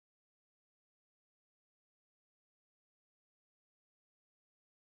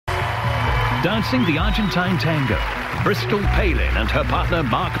Dancing the Argentine Tango, Bristol Palin and her partner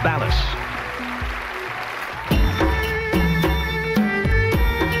Mark Ballas.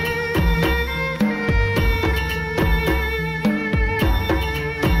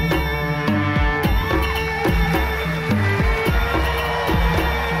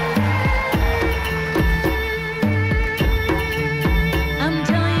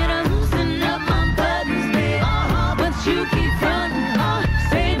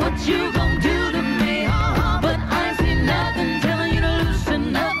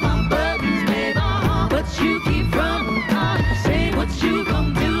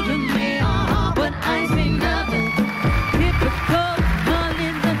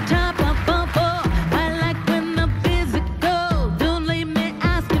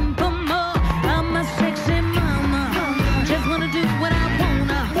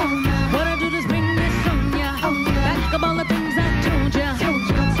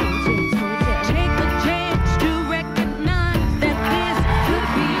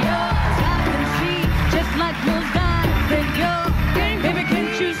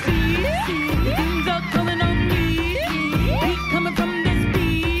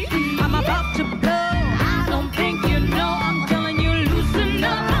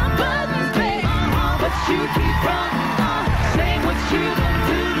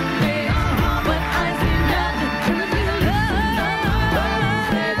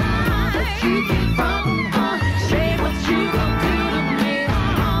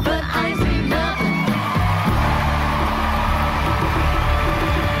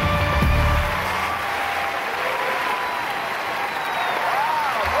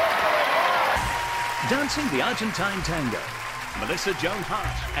 Dancing the Argentine Tango, Melissa Joan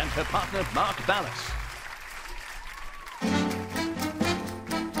Hart and her partner Mark Ballas.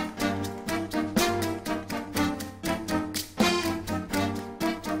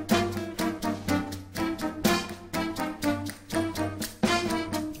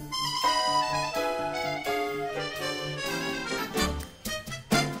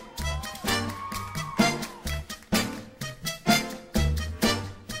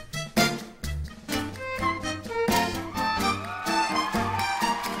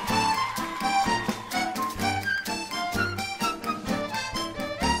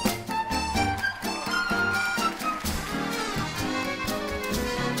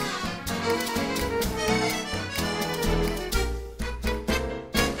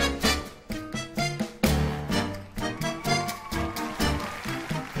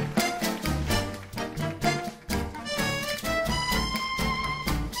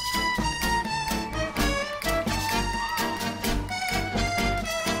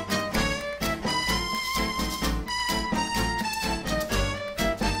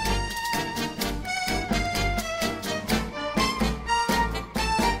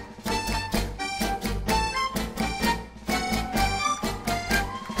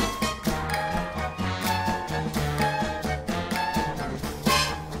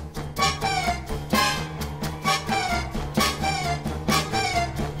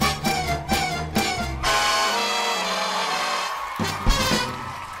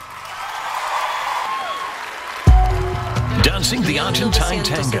 Dancing the Argentine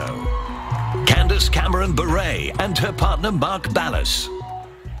Tango, Candace Cameron Bure and her partner Mark Ballas.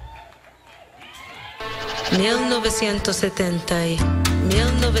 1970,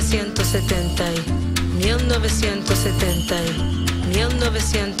 1970, 1970,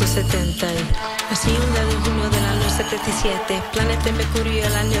 1970. Nací un día de junio del año 77, planeta Mercurio,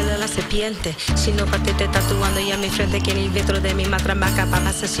 el año de la serpiente. Si no parte te tatuando ya en mi frente, que en el vitro de mi matramaca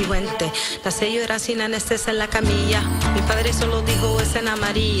papá se siguiente. Nací yo era sin anestesia en la camilla, mi padre solo dijo escena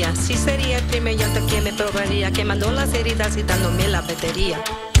María. Si sería el primer llanto que me probaría, quemando las heridas y dándome la batería.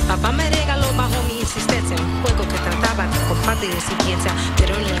 Papá me regaló bajo mi insistencia un juego que trataba de compartir recipiencia,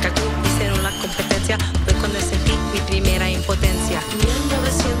 pero en el cartoon hicieron la competencia, fue cuando sentí mi primera impotencia.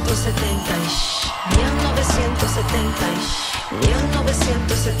 1970, 1970,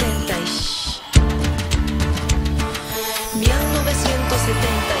 1970,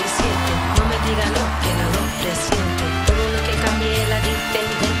 1977, no me digan lo que no lo presiente, todo lo que cambié la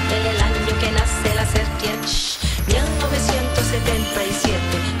diferente, el año que nace la serpiente. 1977,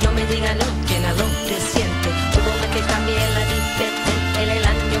 no me digan lo que no lo presiente, todo lo que cambié la diferente, el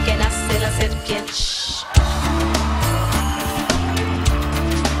año que nace la serpiente.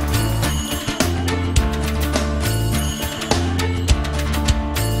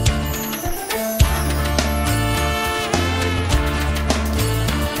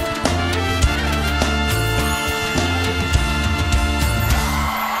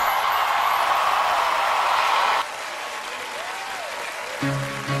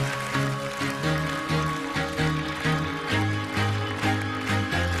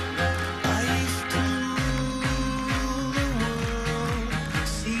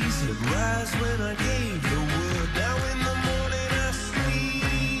 eyes when I gave the word. Now in the morning I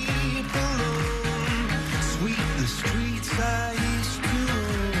sleep alone. Sweep the streets I used to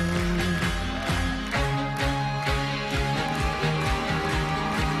own.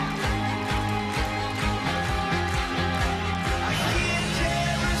 I hear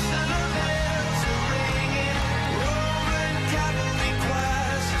Jerusalem bells are ringing, Roman cavalry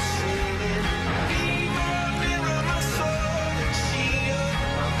choirs are singing. Be my mirror, my sword and shield,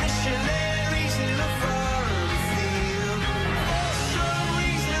 missionaries in a foreign field. For some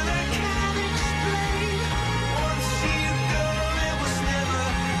reason I can't explain, once you've gone it was never,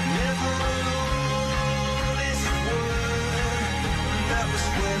 never an honest word. That was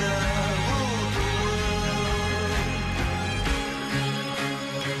when I ruled the world.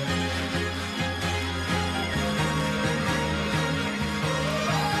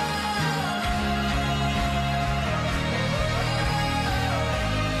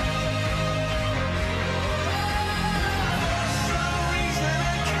 Some reason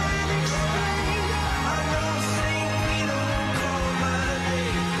I can't explain, I know St. Peter won't call my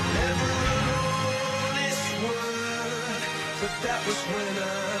name. Never an honest word, but that was when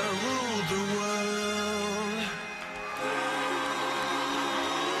I ruled the world.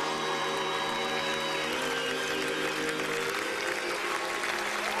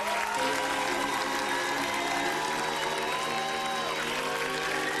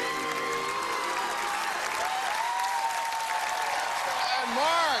 And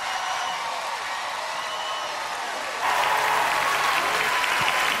Mark.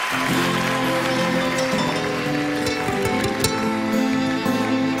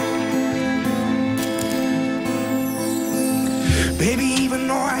 Baby, even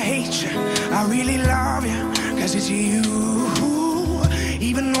though I hate you, I really love you, 'cause it's you.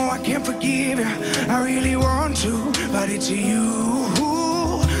 Even though I can't forgive you, I really want to, but it's you.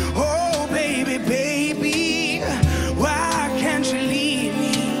 Oh, baby, baby, why can't you leave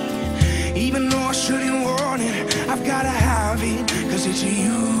me? Even though I shouldn't want it, I've gotta have it, 'cause it's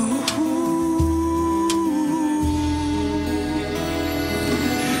you.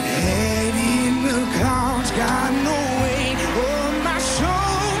 Head in the clouds, got no weight on my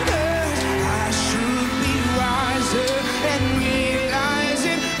shoulders. I should be wiser and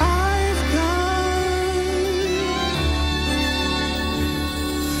realizing I've got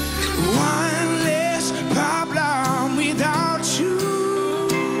one less problem without you.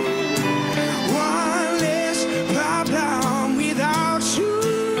 One less problem without you.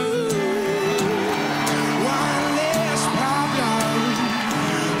 One less problem.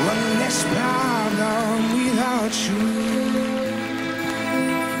 One less problem without you.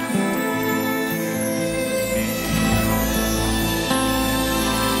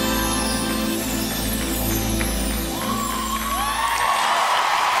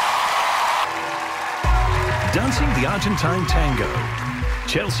 Dancing the Argentine Tango,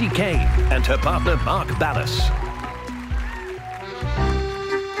 Chelsea Kane and her partner Mark Ballas.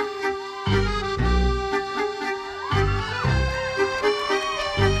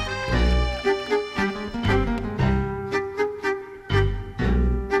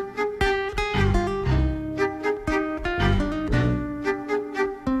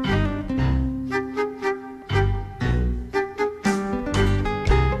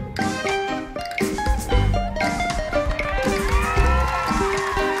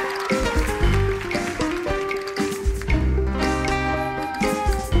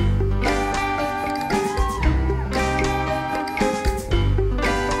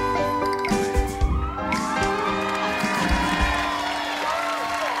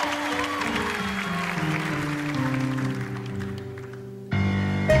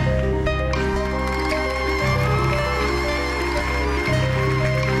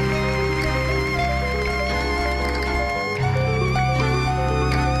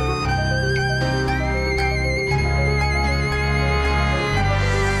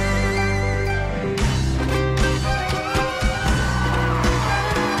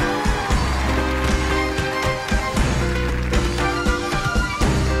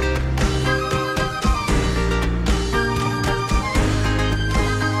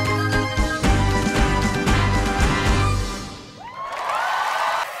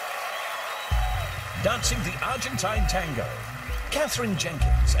 Dancing the Argentine Tango, Catherine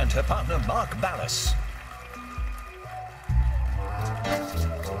Jenkins and her partner Mark Ballas.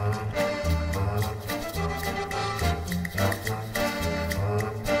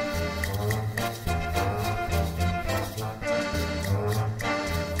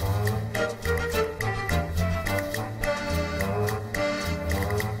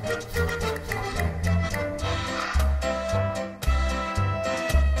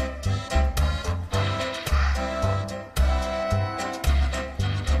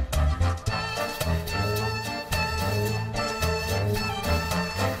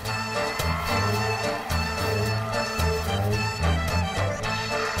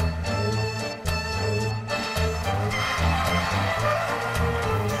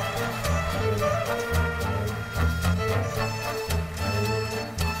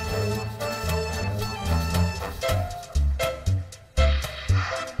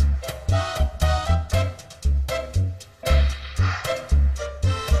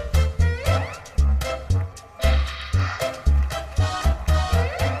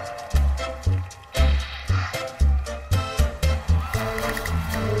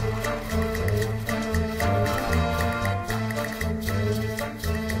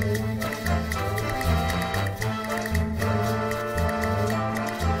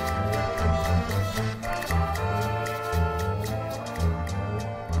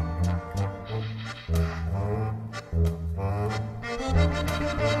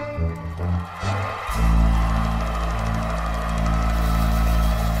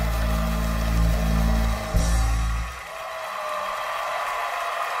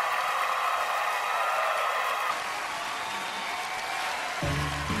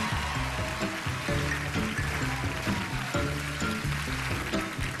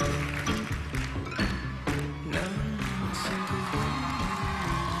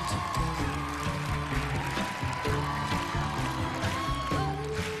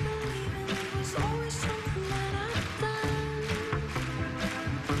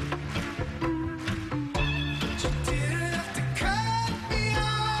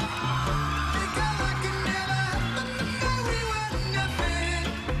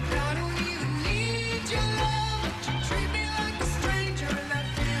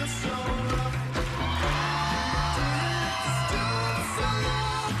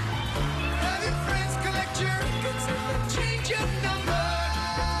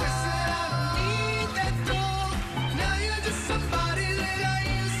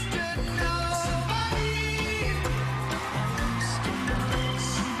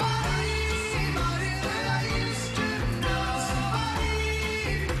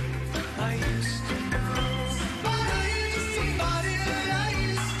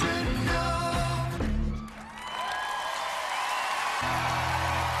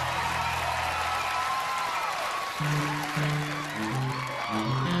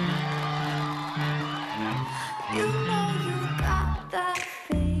 You know you got that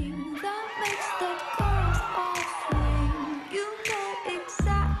thing that makes the girls all swing. You know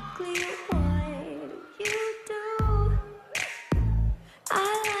exactly what you do. I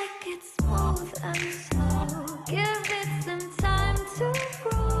like it smooth and slow. Give it some time to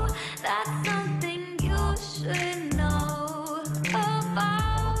grow. That's something you should know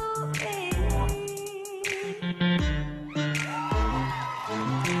about me.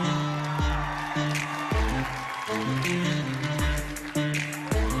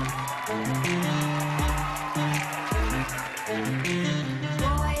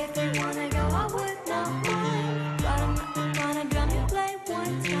 Boy, if you wanna go, I would not mind. But I'm not gonna drum you play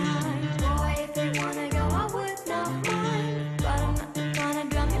one time. Boy, if you wanna go, I would not mind. But I'm not gonna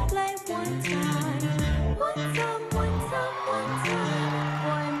drum you play one time. One time, one time, one time.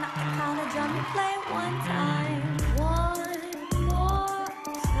 Boy, I'm not the kind of drum you play one time. One more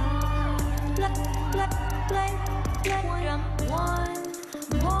time. Play, drum one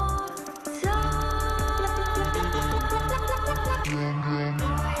more time.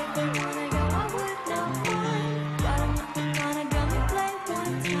 Boy, if you wanna go, I would not mind. But I'm not the kind of drum you play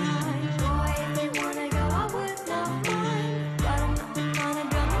one time. Boy, if you wanna go, I would not mind. But I'm not the kind of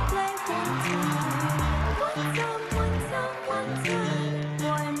drum you play one time. One time, one time, one time.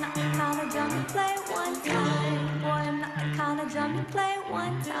 Boy, I'm not the kind of drum you play one time. Boy, I'm not the kind of drum you play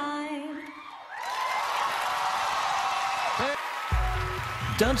one time.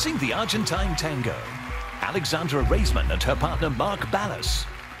 Dancing the Argentine Tango, Alexandra Raisman and her partner Mark Ballas.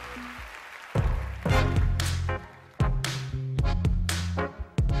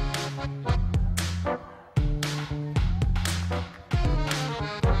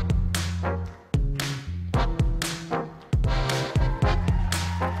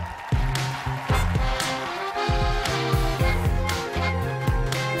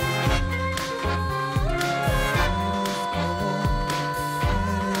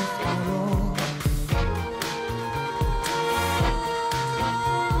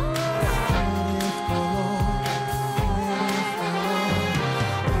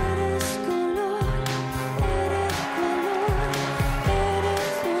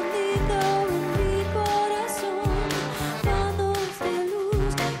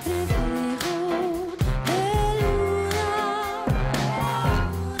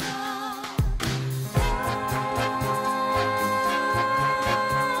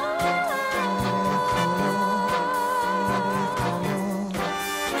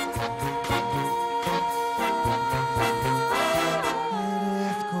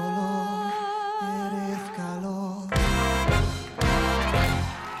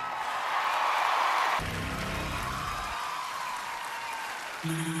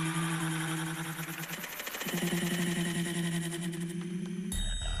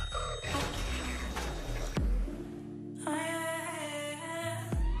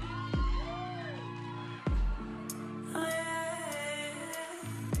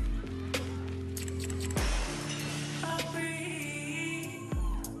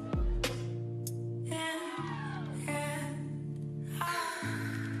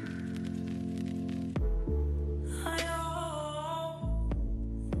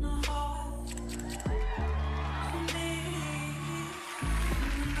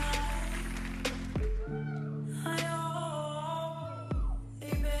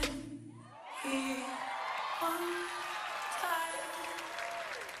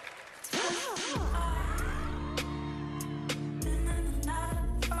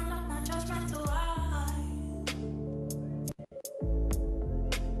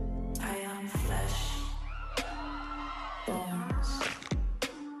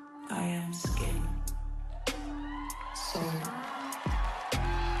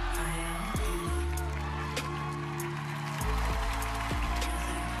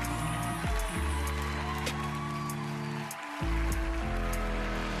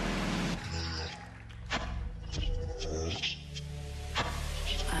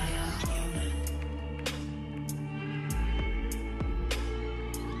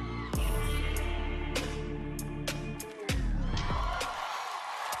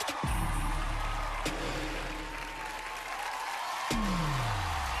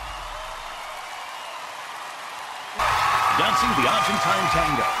 dancing the Argentine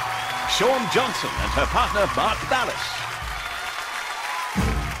Tango, Shawn Johnson and her partner Mark Ballas.